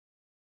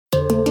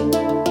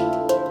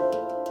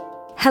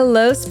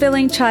Hello,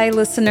 Spilling Chai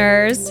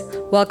listeners.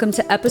 Welcome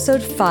to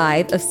episode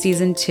 5 of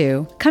season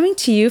 2, coming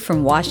to you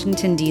from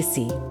Washington,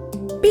 D.C.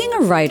 Being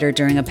a writer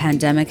during a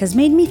pandemic has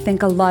made me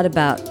think a lot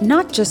about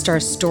not just our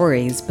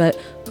stories, but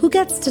who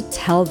gets to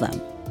tell them.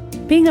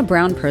 Being a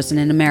brown person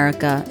in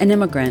America, an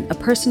immigrant, a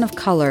person of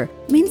color,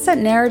 means that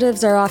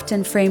narratives are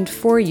often framed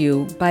for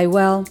you by,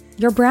 well,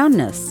 your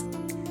brownness.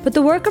 But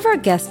the work of our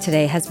guest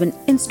today has been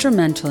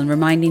instrumental in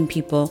reminding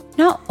people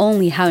not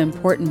only how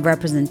important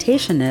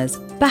representation is,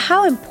 but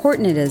how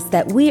important it is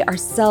that we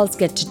ourselves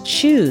get to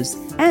choose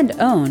and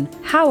own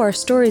how our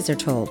stories are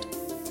told.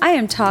 I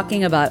am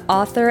talking about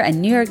author and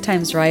New York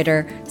Times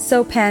writer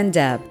Sopan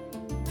Deb.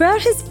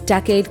 Throughout his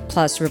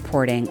decade-plus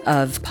reporting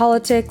of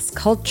politics,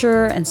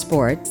 culture, and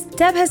sports,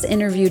 Deb has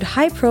interviewed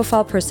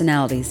high-profile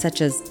personalities such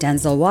as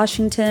Denzel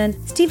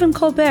Washington, Stephen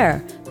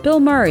Colbert, Bill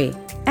Murray,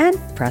 and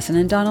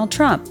President Donald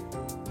Trump.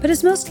 But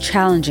his most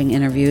challenging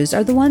interviews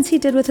are the ones he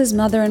did with his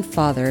mother and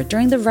father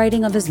during the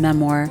writing of his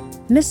memoir,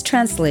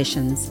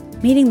 Mistranslations: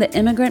 Meeting the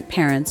Immigrant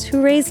Parents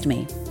Who Raised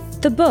Me.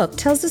 The book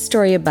tells a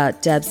story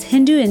about Deb's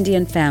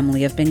Hindu-Indian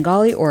family of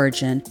Bengali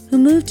origin who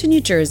moved to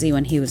New Jersey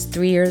when he was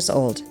 3 years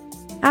old.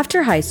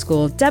 After high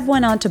school, Deb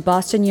went on to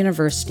Boston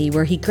University,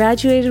 where he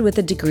graduated with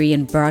a degree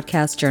in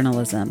broadcast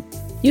journalism.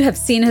 You have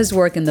seen his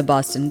work in the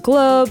Boston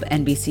Globe,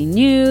 NBC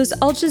News,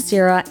 Al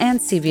Jazeera,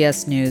 and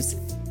CBS News.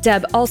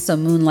 Deb also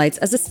moonlights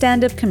as a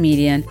stand-up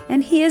comedian,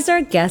 and he is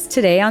our guest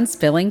today on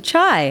Spilling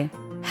Chai.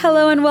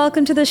 Hello and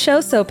welcome to the show,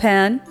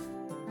 Sopan.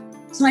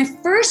 So my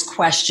first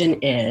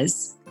question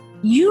is,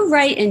 you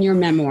write in your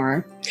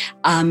memoir,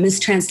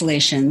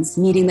 Mistranslations: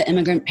 Meeting the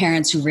Immigrant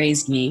Parents Who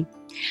Raised Me,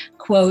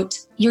 quote,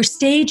 your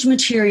stage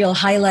material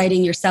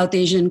highlighting your South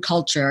Asian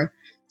culture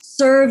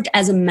served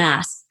as a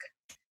mask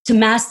to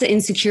mask the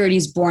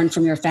insecurities born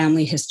from your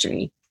family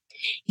history.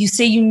 You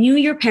say you knew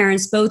your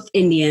parents, both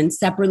Indian,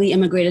 separately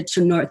immigrated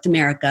to North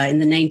America in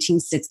the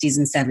 1960s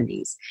and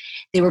 70s.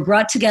 They were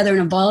brought together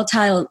in a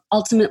volatile and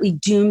ultimately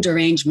doomed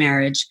arranged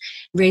marriage,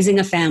 raising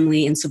a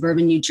family in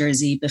suburban New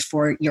Jersey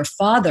before your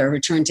father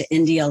returned to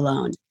India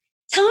alone.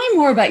 Tell me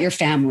more about your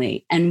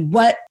family and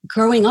what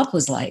growing up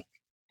was like.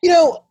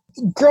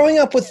 Growing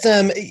up with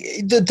them,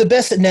 the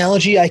best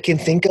analogy I can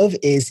think of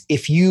is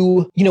if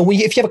you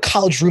have a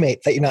college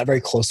roommate that you're not very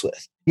close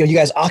with. You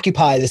guys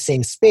occupy the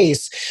same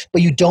space,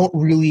 but you don't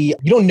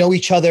know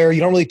each other. You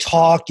don't really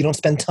talk. You don't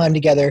spend time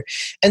together.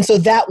 And so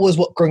that was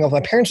what growing up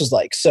with my parents was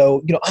like.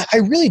 So, I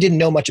really didn't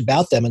know much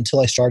about them until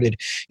I started,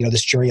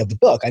 this journey of the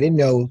book. I didn't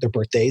know their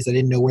birthdays. I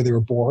didn't know where they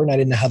were born. I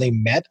didn't know how they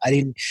met.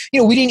 We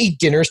didn't eat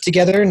dinners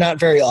together, not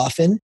very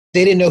often.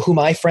 They didn't know who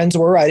my friends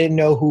were. I didn't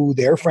know who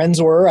their friends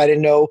were. I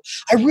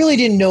really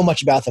didn't know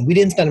much about them. We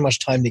didn't spend much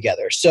time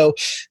together. So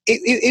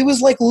it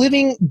was like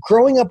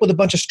growing up with a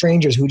bunch of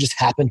strangers who just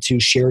happened to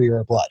share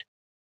your blood.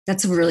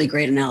 That's a really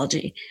great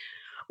analogy.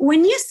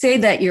 When you say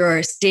that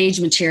your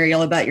stage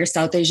material about your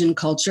South Asian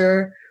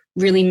culture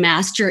really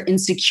masked your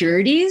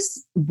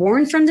insecurities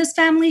born from this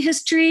family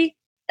history,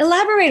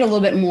 elaborate a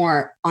little bit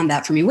more on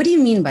that for me. What do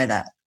you mean by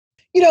that?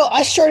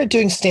 I started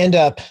doing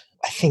stand-up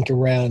I think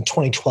around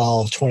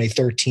 2012,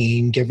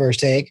 2013, give or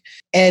take.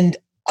 And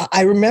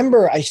I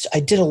remember I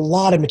did a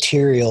lot of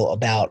material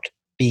about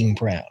being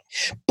brown,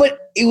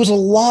 but it was a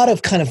lot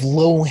of kind of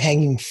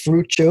low-hanging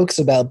fruit jokes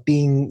about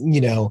being,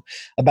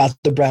 about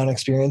the brown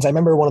experience. I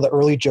remember one of the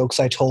early jokes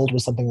I told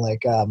was something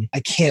like,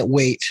 I can't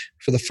wait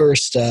for the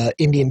first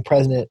Indian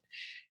president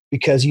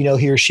because, he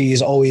or she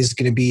is always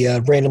going to be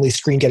randomly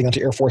screen getting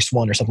onto Air Force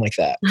One or something like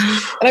that.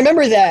 And I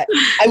remember that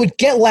I would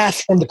get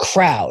laughs from the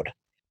crowd,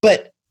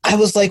 but I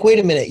was like, wait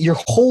a minute, your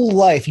whole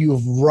life you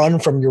have run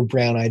from your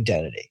brown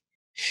identity.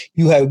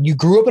 You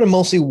grew up in a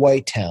mostly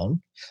white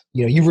town.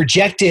 You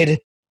rejected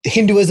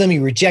Hinduism,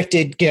 you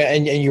rejected,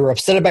 and you were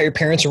upset about your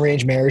parents'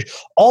 arranged marriage.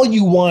 All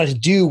you wanted to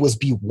do was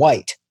be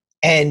white.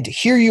 And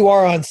here you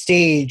are on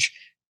stage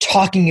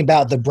talking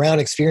about the brown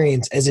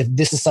experience as if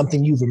this is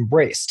something you've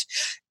embraced.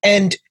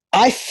 And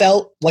I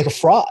felt like a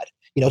fraud,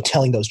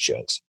 telling those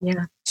jokes.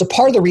 Yeah. So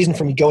part of the reason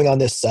for me going on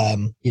this,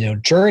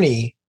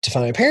 journey to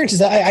find my parents is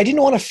that I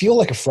didn't want to feel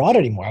like a fraud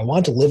anymore. I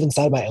wanted to live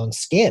inside my own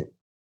skin.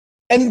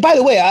 And by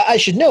the way, I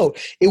should note,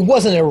 it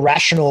wasn't a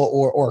rational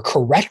or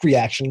correct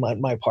reaction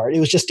on my part.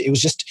 It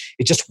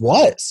just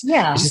was.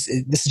 Yeah. This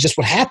is just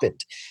what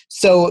happened.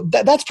 So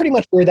that's pretty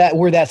much where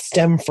that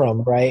stemmed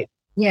from, right?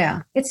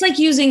 Yeah. It's like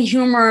using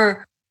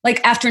humor,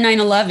 like after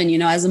 9/11,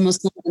 as a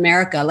Muslim in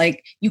America,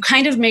 like you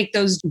kind of make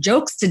those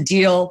jokes to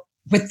deal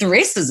with the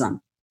racism.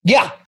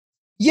 Yeah.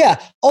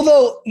 Yeah.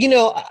 Although,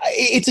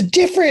 it's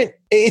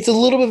a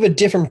little bit of a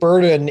different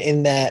burden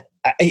in that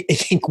I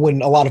think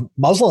when a lot of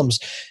Muslims,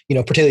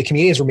 particularly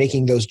comedians, were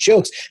making those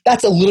jokes,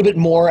 that's a little bit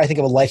more, I think,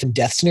 of a life and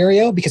death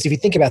scenario. Because if you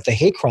think about the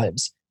hate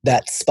crimes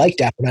that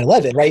spiked after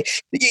 9/11, right?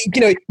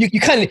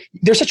 You kind of,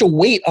 there's such a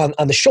weight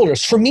on the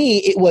shoulders. For me,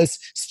 it was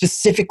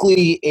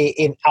specifically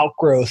an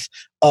outgrowth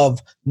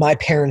of my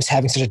parents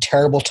having such a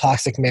terrible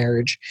toxic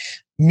marriage,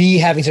 me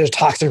having such a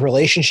toxic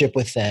relationship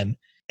with them,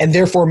 and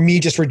therefore me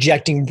just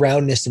rejecting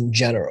brownness in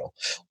general.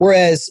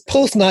 Whereas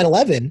post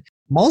 9/11,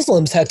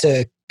 Muslims had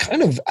to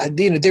kind of,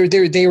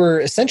 they were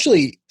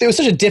essentially, there was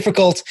such a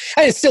difficult,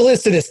 and it still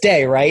is to this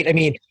day, right? I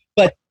mean,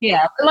 but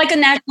yeah, like a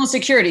national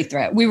security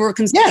threat. We were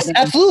considering. Yes,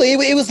 absolutely.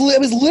 It was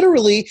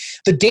literally,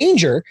 the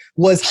danger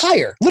was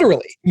higher,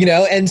 literally,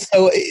 and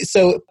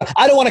so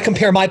I don't want to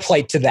compare my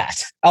plight to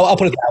that. I'll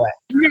put it that way.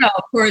 No,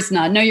 of course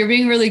not. No, you're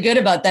being really good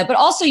about that. But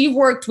also you've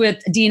worked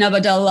with Dean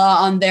Abdallah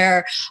on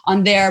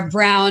their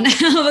Brown.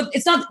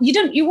 It's not,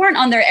 you weren't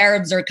on their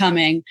Arabs Are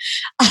Coming.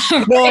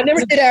 Right? No, I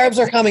never did Arabs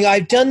Are Coming.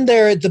 I've done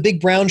the Big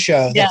Brown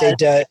show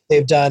that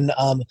they've done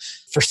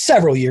for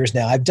several years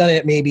now. I've done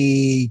it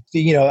maybe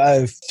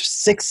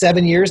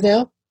 6-7 years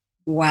now.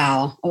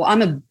 Wow. Oh,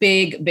 I'm a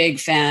big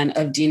fan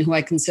of Dean, who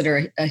I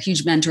consider a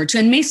huge mentor too.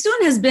 And Maysoon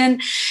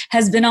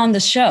has been on the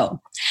show.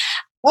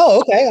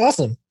 Oh, okay.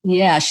 Awesome.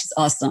 Yeah, she's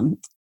awesome.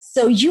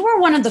 So you were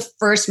one of the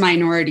first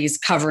minorities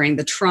covering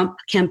the Trump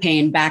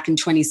campaign back in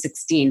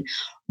 2016.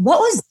 What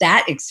was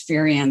that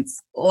experience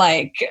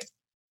like?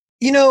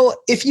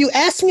 If you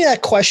asked me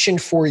that question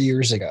 4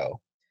 years ago,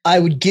 I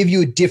would give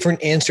you a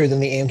different answer than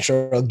the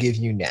answer I'll give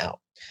you now.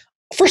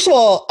 First of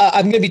all,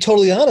 I'm going to be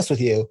totally honest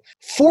with you.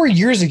 4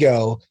 years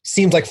ago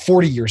seems like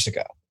 40 years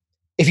ago.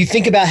 If you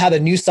think about how the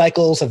news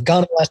cycles have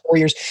gone in the last 4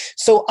 years.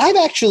 So I've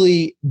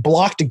actually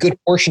blocked a good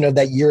portion of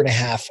that year and a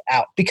half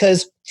out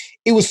because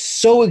it was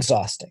so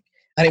exhausting.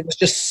 And it was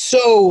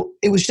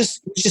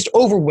just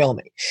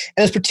overwhelming.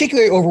 And it's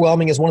particularly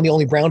overwhelming as one of the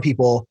only brown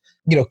people,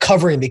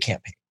 covering the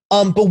campaign.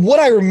 But what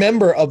I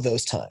remember of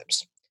those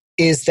times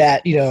is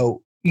that,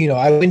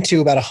 I went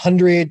to about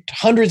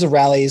hundreds of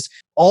rallies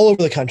all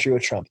over the country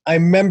with Trump. I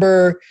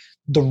remember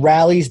the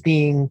rallies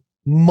being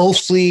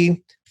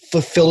mostly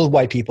filled with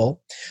white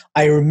people.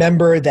 I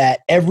remember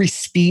that every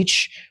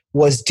speech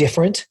was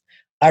different.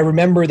 I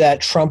remember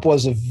that Trump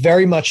was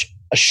very much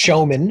a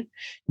showman.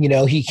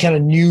 He kind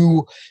of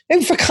knew,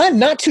 and for kind of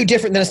not too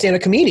different than a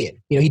stand-up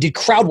comedian. He did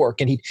crowd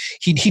work, and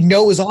he'd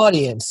know his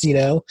audience,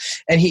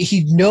 and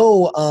he'd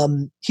know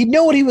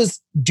what he was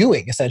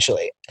doing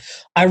essentially.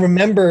 I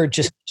remember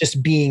just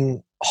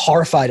being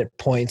horrified at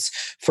points.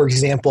 For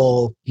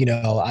example,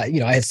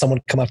 I had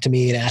someone come up to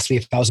me and ask me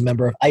if I was a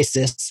member of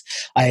ISIS.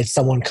 I had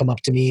someone come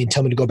up to me and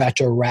tell me to go back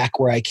to Iraq,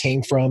 where I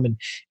came from,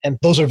 and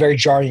those are very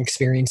jarring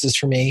experiences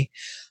for me.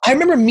 I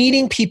remember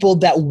meeting people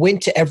that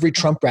went to every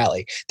Trump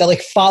rally,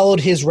 that followed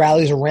his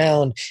rallies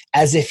around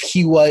as if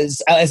he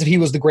was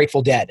the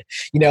Grateful Dead.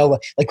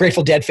 Like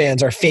Grateful Dead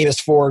fans are famous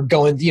for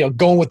going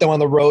with them on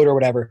the road or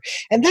whatever.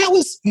 And that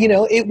was,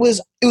 it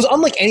was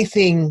unlike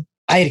anything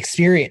I had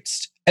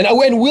experienced. And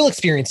will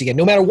experience again,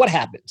 no matter what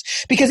happens.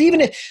 Because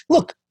even if,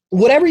 look,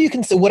 whatever you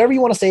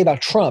want to say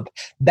about Trump,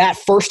 that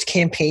first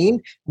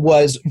campaign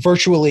was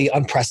virtually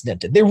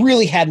unprecedented. There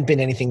really hadn't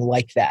been anything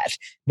like that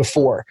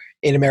before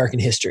in American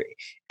history.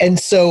 And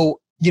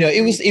so,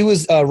 it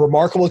was a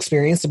remarkable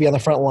experience to be on the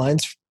front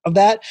lines of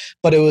that,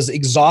 but it was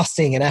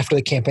exhausting. And after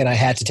the campaign, I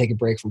had to take a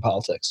break from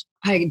politics.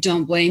 I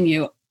don't blame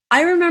you.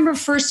 I remember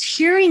first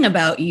hearing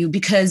about you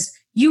because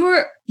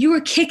you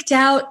were kicked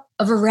out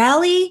of a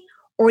rally,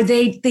 or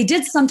they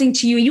did something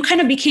to you. You kind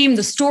of became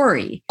the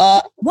story.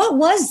 What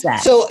was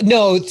that? So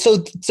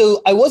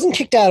I wasn't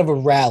kicked out of a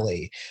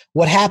rally.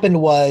 What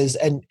happened was,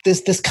 and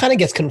this kind of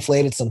gets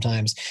conflated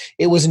sometimes.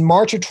 It was in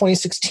March of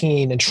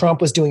 2016, and Trump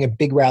was doing a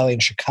big rally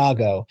in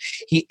Chicago.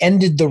 He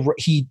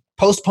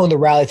postponed the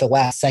rally at the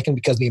last second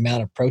because of the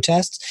amount of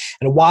protests.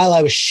 And while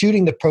I was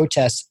shooting the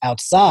protests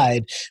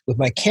outside with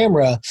my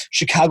camera,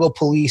 Chicago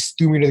police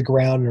threw me to the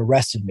ground and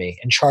arrested me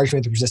and charged me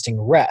with resisting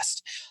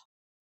arrest.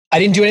 I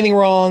didn't do anything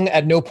wrong.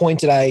 At no point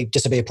did I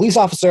disobey a police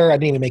officer. I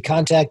didn't even make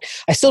contact.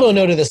 I still don't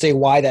know to this day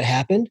why that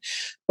happened.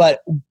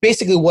 But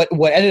basically what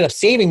ended up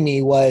saving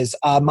me was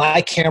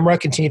my camera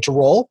continued to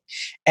roll.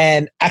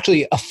 And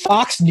actually a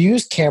Fox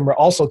News camera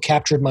also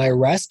captured my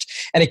arrest.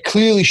 And it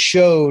clearly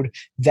showed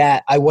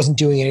that I wasn't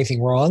doing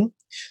anything wrong.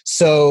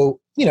 So,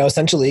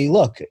 essentially,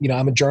 look,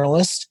 I'm a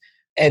journalist.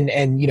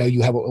 And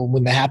you have,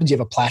 when that happens, you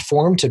have a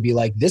platform to be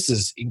like, this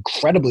is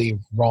incredibly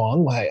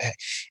wrong.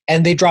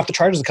 And they dropped the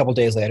charges a couple of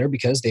days later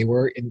because they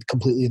were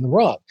completely in the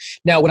wrong.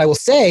 Now, what I will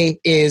say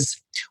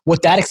is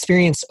what that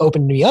experience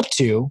opened me up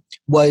to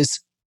was,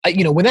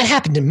 when that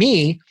happened to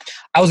me,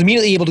 I was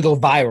immediately able to go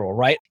viral,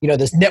 right?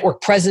 This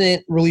network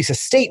president released a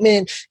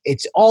statement.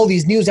 It's all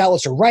these news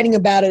outlets are writing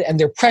about it, and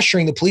they're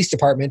pressuring the police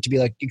department to be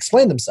like,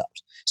 explain themselves.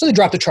 So they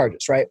dropped the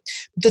charges, right?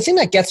 But the thing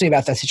that gets me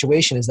about that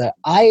situation is that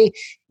I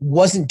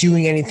wasn't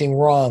doing anything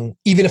wrong,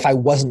 even if I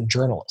wasn't a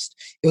journalist.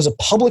 It was a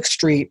public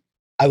street.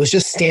 I was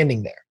just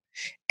standing there.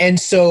 And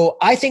so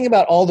I think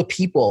about all the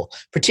people,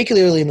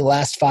 particularly in the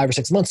last 5 or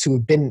 6 months, who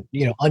have been,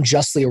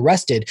 unjustly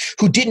arrested,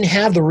 who didn't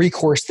have the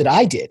recourse that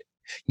I did.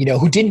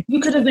 Who didn't. You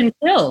could have been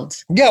killed.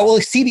 Yeah, well,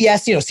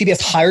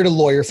 CBS hired a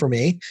lawyer for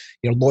me.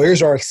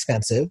 Lawyers are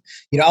expensive.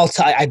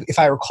 If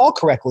I recall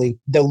correctly,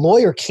 the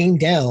lawyer came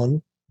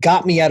down,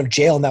 got me out of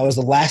jail, and that was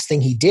the last thing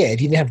he did.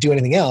 He didn't have to do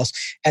anything else.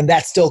 And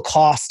that still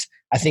cost,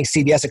 I think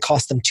CBS, it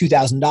cost them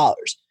 $2,000. Not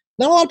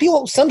a lot of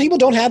people, some people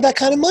don't have that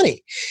kind of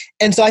money.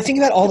 And so I think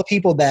about all the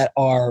people that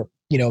are,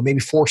 maybe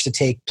forced to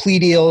take plea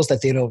deals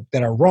that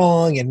that are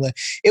wrong. And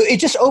it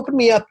just opened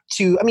me up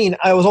to, I mean,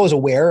 I was always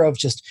aware of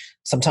just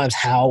sometimes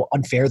how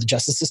unfair the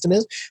justice system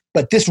is,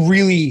 but this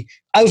really,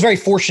 I was very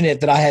fortunate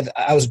that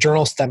I was a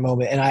journalist at that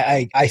moment. And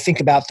I think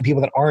about the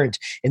people that aren't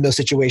in those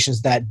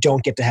situations that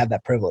don't get to have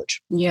that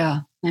privilege.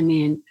 Yeah. I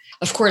mean,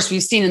 of course,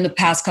 we've seen in the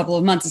past couple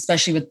of months,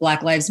 especially with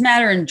Black Lives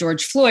Matter and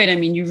George Floyd, I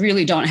mean, you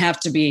really don't have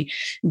to be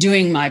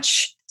doing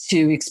much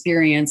to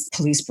experience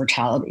police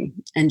brutality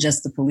and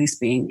just the police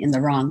being in the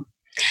wrong.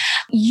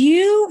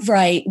 You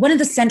write, one of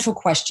the central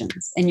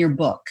questions in your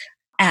book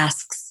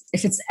asks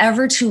if it's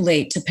ever too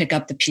late to pick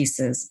up the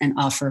pieces and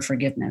offer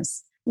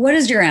forgiveness. What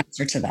is your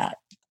answer to that?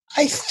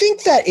 I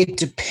think that it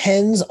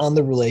depends on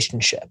the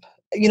relationship.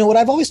 What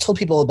I've always told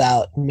people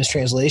about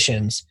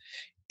mistranslations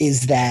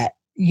is that,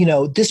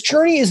 this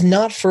journey is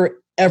not for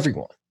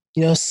everyone.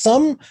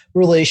 Some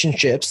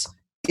relationships,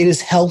 it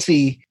is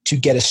healthy to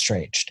get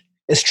estranged.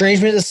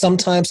 Estrangement is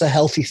sometimes a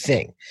healthy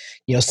thing.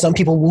 Some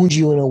people wound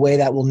you in a way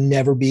that will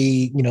never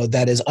be,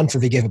 that is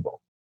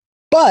unforgivable.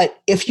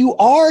 But if you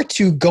are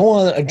to go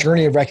on a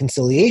journey of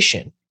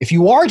reconciliation, if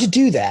you are to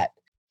do that,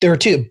 there are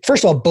two.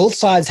 First of all, both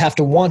sides have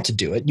to want to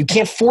do it. You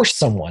can't force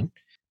someone.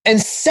 And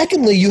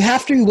secondly, you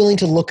have to be willing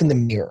to look in the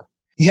mirror.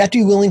 You have to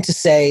be willing to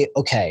say,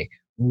 okay,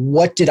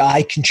 what did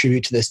I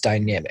contribute to this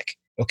dynamic?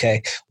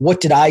 Okay, what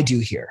did I do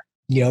here?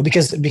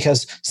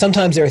 Because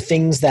sometimes there are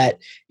things that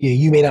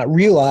you may not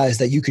realize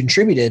that you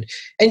contributed.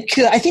 And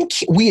I think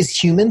we as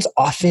humans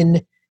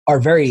often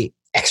are very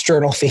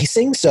external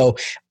facing. So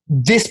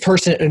this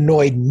person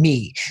annoyed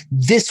me.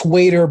 This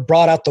waiter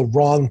brought out the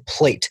wrong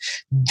plate.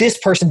 This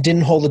person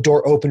didn't hold the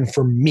door open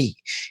for me.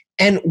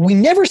 And we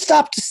never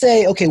stop to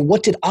say, okay,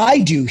 what did I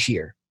do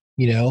here?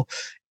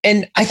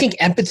 And I think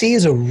empathy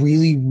is a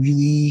really,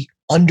 really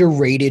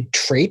underrated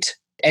trait.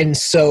 And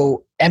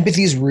so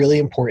empathy is really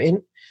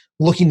important.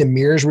 Looking in the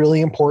mirror is really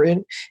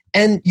important.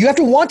 And you have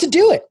to want to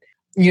do it.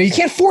 You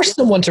can't force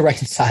someone to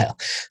reconcile.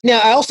 Now,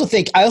 I also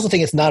think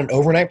it's not an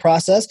overnight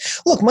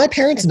process. Look, my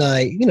parents and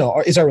I,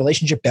 is our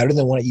relationship better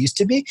than what it used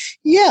to be?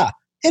 Yeah,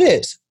 it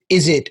is.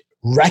 Is it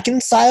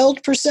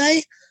reconciled per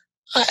se?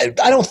 I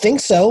don't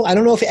think so. I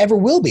don't know if it ever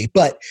will be,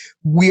 but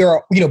we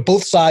are,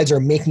 both sides are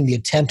making the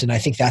attempt. And I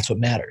think that's what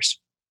matters.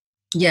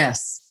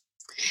 Yes.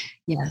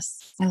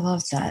 I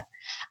love that.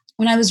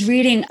 When I was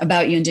reading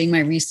about you and doing my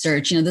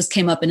research, this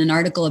came up in an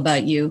article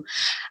about you.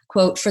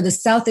 Quote, for the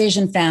South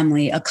Asian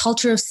family, a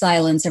culture of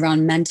silence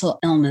around mental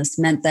illness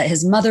meant that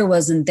his mother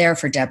wasn't there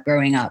for Deb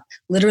growing up,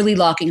 literally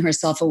locking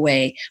herself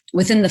away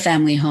within the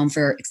family home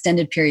for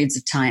extended periods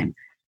of time.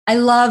 I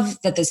love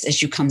that this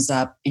issue comes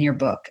up in your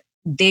book.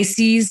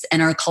 Desis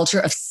and our culture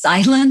of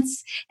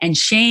silence and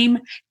shame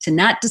to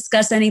not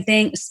discuss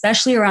anything,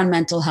 especially around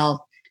mental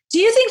health. Do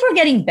you think we're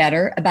getting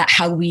better about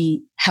how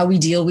we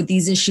deal with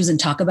these issues and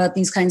talk about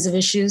these kinds of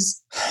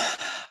issues?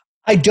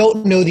 I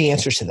don't know the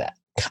answers to that.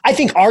 I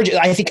think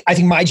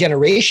my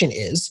generation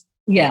is.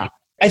 Yeah.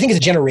 I think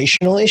it's a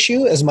generational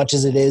issue as much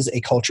as it is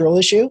a cultural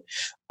issue.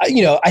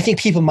 I think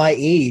people my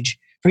age,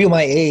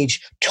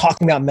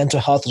 talking about mental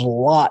health is a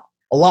lot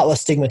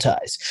less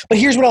stigmatized. But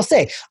here's what I'll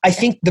say. I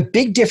think the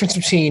big difference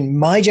between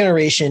my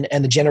generation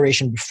and the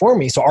generation before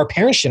me, so our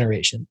parents'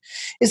 generation,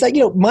 is that,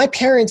 my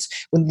parents,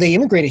 when they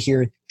immigrated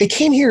here, they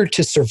came here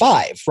to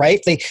survive,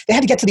 right? They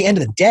had to get to the end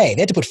of the day.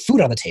 They had to put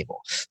food on the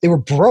table. They were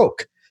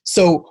broke.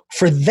 So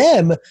for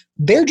them,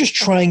 they're just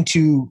trying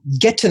to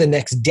get to the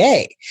next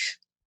day.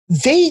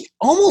 They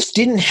almost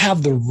didn't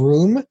have the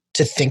room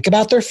to think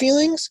about their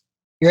feelings,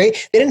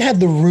 right? They didn't have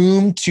the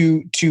room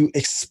to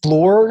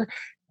explore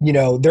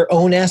their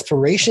own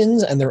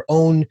aspirations and their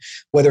own,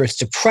 whether it's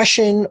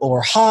depression or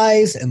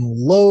highs and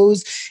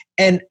lows.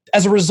 And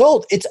as a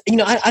result, it's,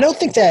 I don't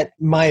think that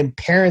my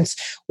parents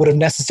would have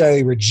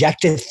necessarily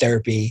rejected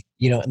therapy,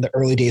 in the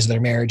early days of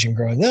their marriage and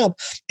growing up.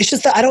 It's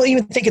just that I don't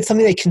even think it's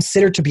something they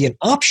consider to be an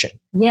option.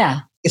 Yeah.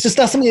 It's just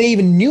not something they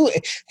even knew.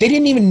 They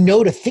didn't even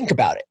know to think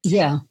about it.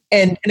 Yeah.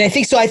 And I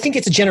think so. I think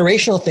it's a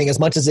generational thing as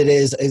much as it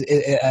is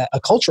a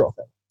cultural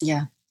thing.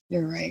 Yeah,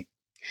 you're right.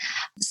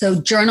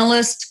 So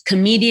journalist,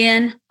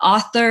 comedian,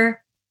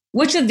 author,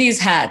 which of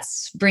these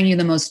hats bring you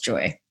the most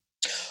joy?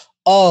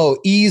 Oh,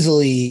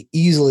 easily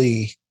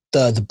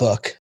the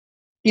book.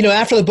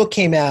 After the book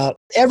came out,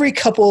 every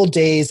couple of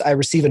days I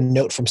receive a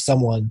note from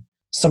someone,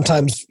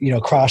 sometimes,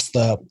 across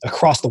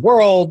the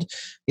world,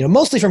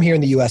 mostly from here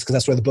in the US, because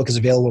that's where the book is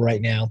available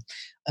right now.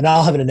 And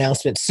I'll have an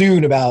announcement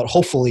soon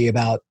hopefully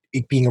about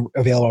it being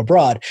available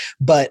abroad.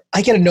 But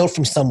I get a note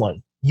from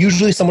someone,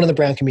 usually someone in the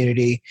Brown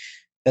community,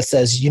 that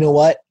says, you know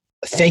what?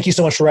 Thank you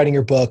so much for writing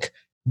your book.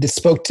 This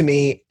spoke to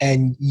me,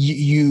 and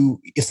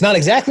it's not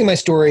exactly my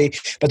story,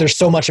 but there's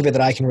so much of it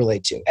that I can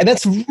relate to. And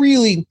that's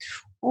really,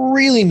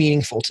 really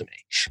meaningful to me.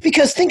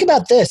 Because think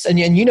about this, and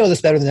you know this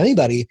better than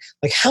anybody,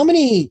 like how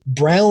many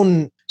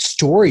Brown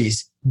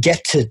stories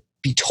get to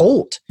be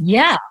told?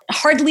 Yeah,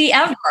 hardly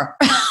ever.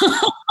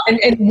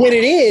 And when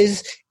it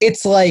is,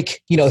 it's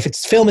like, if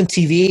it's film and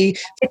TV.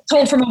 It's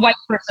told from a white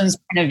person's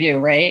point of view,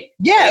 right?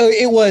 Yeah,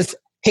 it was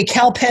hey,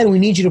 Kal Penn, we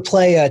need you to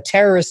play a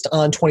terrorist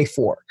on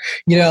 24.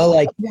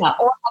 Like yeah,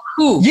 or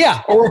Apu.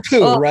 Yeah, or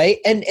Apu, right?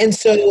 And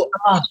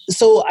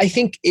so I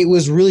think it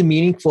was really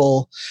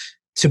meaningful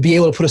to be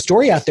able to put a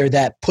story out there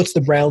that puts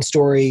the Brown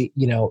story,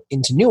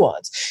 into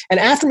nuance. And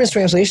after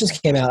Mistranslations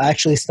came out, I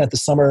actually spent the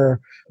summer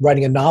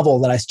writing a novel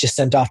that I just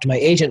sent off to my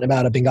agent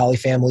about a Bengali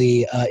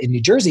family in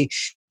New Jersey.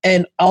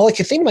 And all I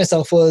could think to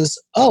myself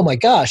was, oh my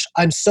gosh,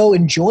 I'm so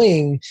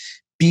enjoying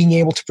being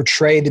able to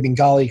portray the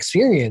Bengali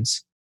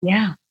experience.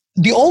 Yeah.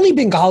 The only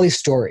Bengali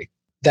story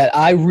that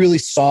I really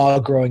saw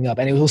growing up,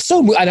 and I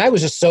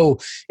was just so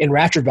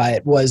enraptured by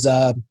it, was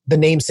The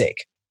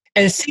Namesake.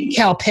 And seeing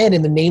Kal Penn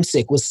in The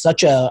Namesake was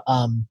such it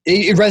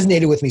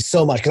resonated with me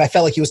so much because I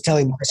felt like he was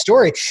telling my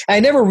story. And I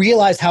never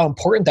realized how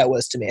important that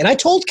was to me. And I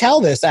told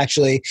Kal this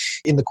actually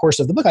in the course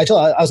of the book. I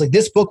was like,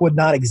 this book would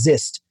not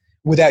exist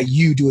without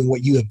you doing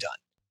what you have done.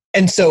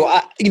 And so,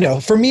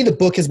 for me, the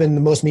book has been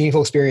the most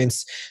meaningful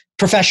experience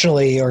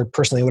professionally or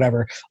personally,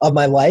 whatever, of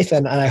my life.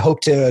 And I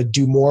hope to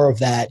do more of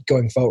that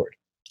going forward.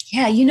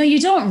 Yeah, you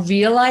don't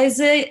realize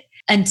it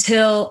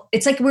until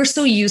it's like we're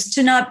so used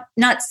to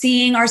not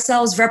seeing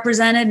ourselves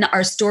represented,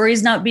 our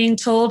stories not being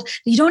told.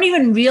 You don't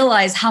even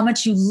realize how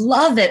much you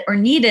love it or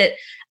need it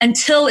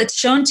until it's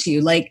shown to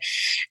you. Like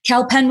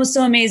Kal Penn was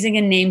so amazing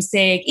in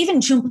Namesake, even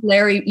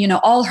Jhumpa,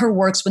 all her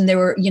works when they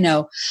were,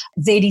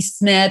 Zadie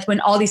Smith, when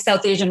all these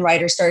South Asian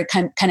writers started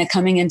kind of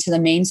coming into the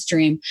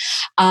mainstream.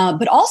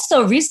 But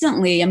also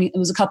recently, it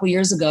was a couple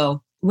years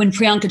ago, when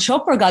Priyanka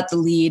Chopra got the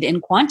lead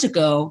in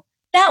Quantico.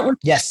 That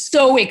was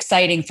so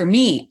exciting for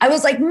me. I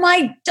was like,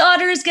 my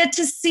daughters get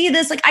to see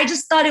this. Like, I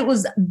just thought it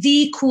was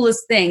the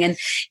coolest thing. And,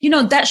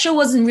 that show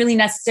wasn't really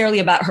necessarily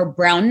about her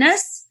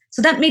brownness.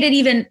 So that made it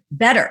even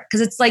better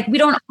because it's like, we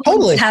don't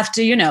have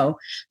to,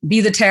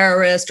 be the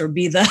terrorist or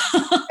be the...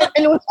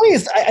 And what's funny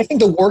is I think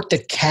the work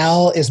that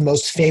Kal is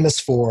most famous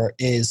for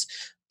is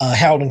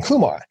Harold and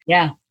Kumar.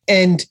 Yeah.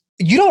 And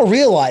you don't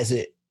realize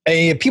it.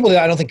 I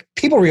don't think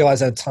people realize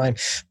that at the time,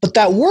 but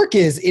that work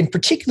is in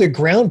particular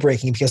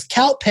groundbreaking because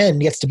Kal Penn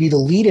gets to be the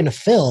lead in a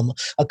film,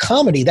 a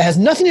comedy that has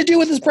nothing to do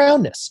with his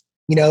brownness.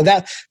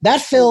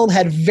 That film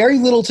had very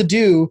little to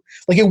do,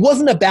 like it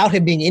wasn't about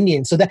him being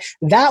Indian. So that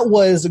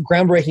was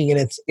groundbreaking in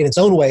its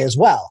own way as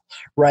well,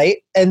 right?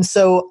 And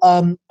so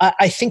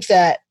I think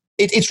that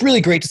it's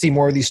really great to see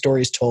more of these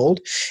stories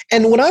told.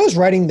 And when I was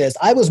writing this,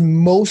 I was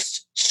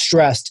most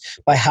stressed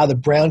by how the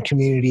Brown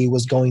community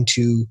was going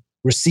to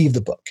receive the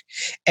book.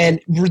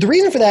 And the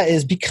reason for that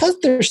is because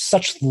there's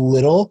such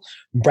little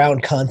Brown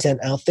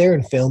content out there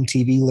in film,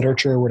 TV,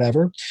 literature, or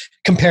whatever,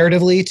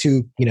 comparatively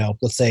to,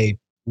 let's say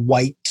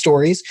white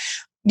stories,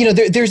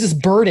 there's this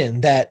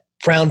burden that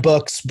Brown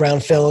books, Brown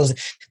films,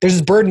 there's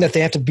this burden that they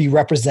have to be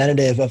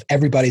representative of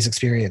everybody's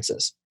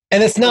experiences.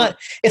 And it's not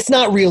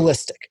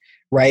realistic,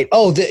 right?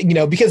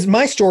 Because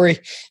my story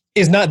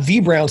is not the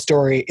Brown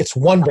story, it's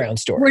one Brown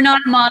story. We're not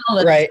a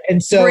monolith. Right.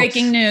 And so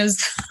breaking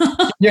news.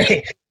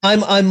 Yeah,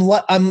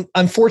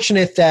 I'm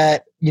fortunate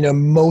that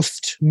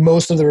most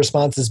of the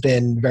response has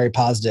been very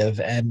positive,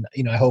 and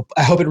I hope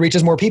it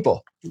reaches more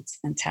people. That's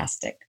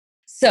fantastic.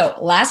 So,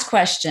 last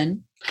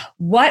question: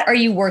 what are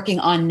you working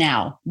on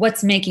now?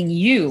 What's making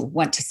you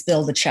want to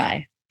spill the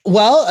chai?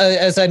 Well,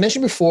 as I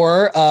mentioned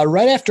before,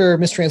 right after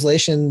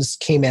Mistranslations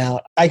came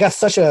out, I got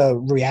such a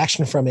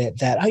reaction from it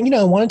that I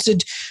wanted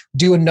to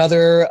do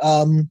another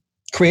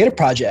creative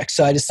project.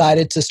 So I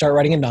decided to start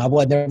writing a novel.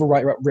 I'd never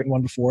written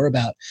one before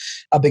about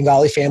a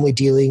Bengali family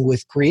dealing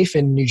with grief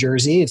in New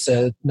Jersey. It's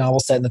a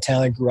novel set in the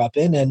town I grew up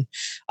in. And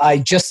I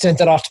just sent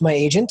that off to my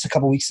agent a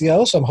couple weeks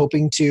ago. So I'm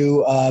hoping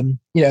to,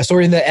 so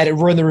we're in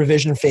the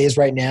revision phase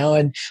right now.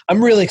 And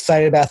I'm really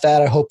excited about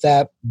that. I hope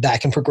that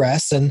can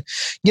progress. And,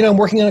 I'm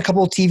working on a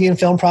couple of TV and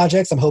film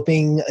projects. I'm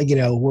hoping,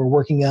 I'm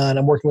working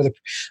with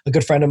a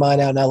good friend of mine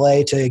out in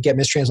LA to get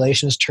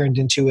Mistranslations turned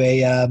into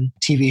a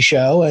TV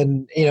show.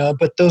 And,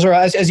 but those are,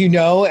 as you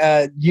know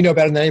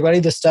better than anybody,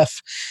 this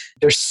stuff,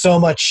 there's so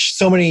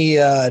many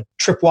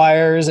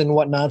tripwires and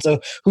whatnot. So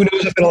who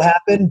knows if it'll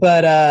happen,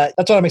 but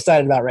that's what I'm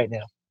excited about right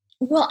now.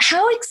 Well,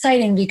 how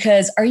exciting,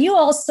 because are you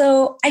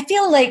also, I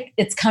feel like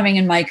it's coming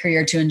in my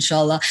career too,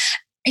 inshallah.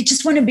 I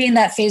just want to be in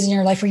that phase in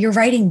your life where you're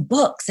writing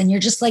books and you're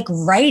just like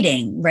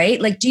writing,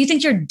 right? Like, do you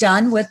think you're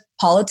done with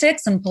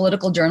politics and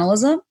political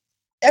journalism?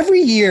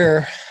 Every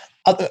year,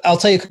 I'll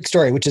tell you a quick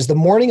story, which is the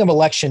morning of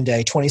Election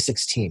Day,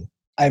 2016.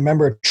 I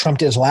remember Trump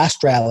did his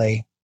last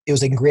rally. It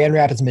was in Grand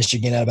Rapids,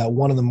 Michigan at about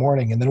 1 a.m.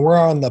 And then we're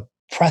on the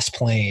press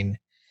plane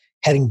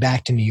heading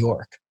back to New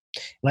York.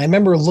 And I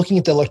remember looking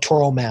at the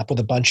electoral map with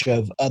a bunch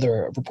of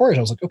other reporters.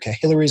 I was like, okay,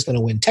 Hillary's going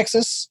to win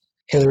Texas.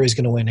 Hillary's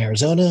going to win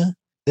Arizona.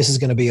 This is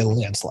going to be a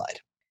landslide.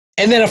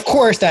 And then, of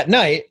course, that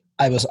night,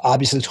 I was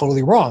obviously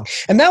totally wrong.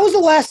 And that was the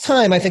last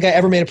time I think I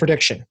ever made a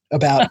prediction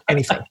about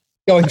anything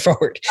going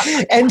forward.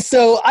 And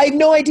so I have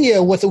no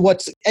idea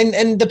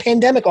and the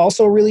pandemic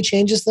also really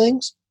changes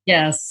things.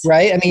 Yes.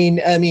 Right. I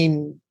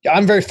mean,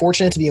 I'm very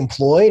fortunate to be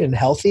employed and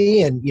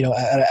healthy and,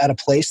 at a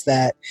place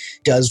that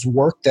does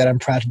work that I'm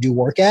proud to do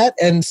work at.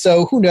 And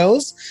so who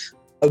knows,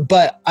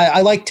 but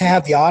I like to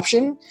have the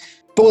option.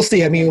 But we'll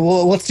see. I mean,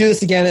 let's do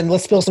this again and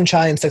let's spill some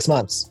chai in 6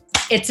 months.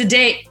 It's a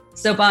date,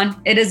 Sopan.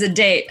 It is a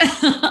date.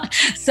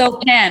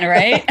 Sopan,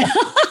 right?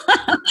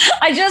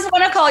 I just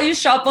want to call you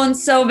Shopon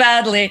so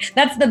badly.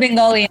 That's the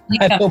Bengali.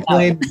 I don't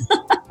blame you.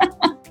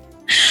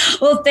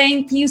 Well,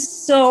 thank you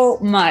so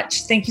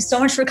much. Thank you so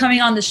much for coming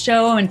on the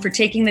show and for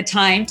taking the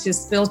time to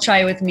spill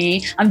chai with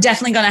me. I'm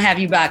definitely going to have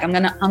you back. I'm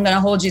going to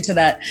hold you to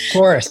that. Of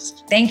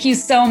course. Thank you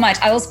so much.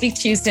 I will speak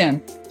to you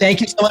soon.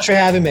 Thank you so much for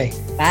having me.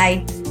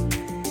 Bye.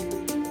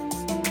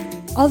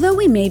 Although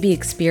we may be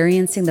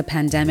experiencing the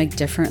pandemic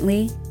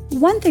differently,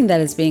 one thing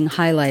that is being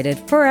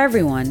highlighted for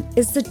everyone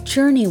is the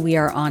journey we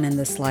are on in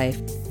this life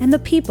and the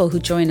people who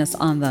join us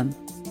on them.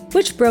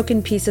 Which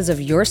broken pieces of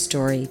your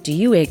story do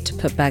you ache to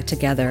put back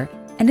together?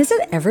 And is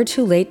it ever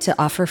too late to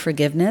offer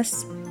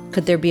forgiveness?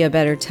 Could there be a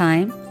better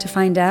time to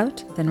find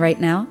out than right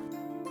now?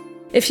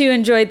 If you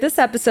enjoyed this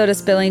episode of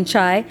Spilling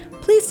Chai,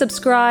 please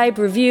subscribe,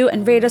 review,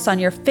 and rate us on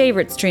your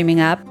favorite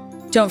streaming app.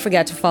 Don't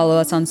forget to follow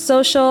us on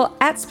social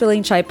at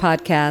Spilling Chai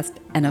Podcast.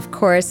 And of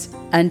course,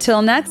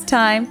 until next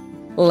time,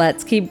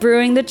 let's keep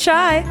brewing the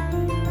chai.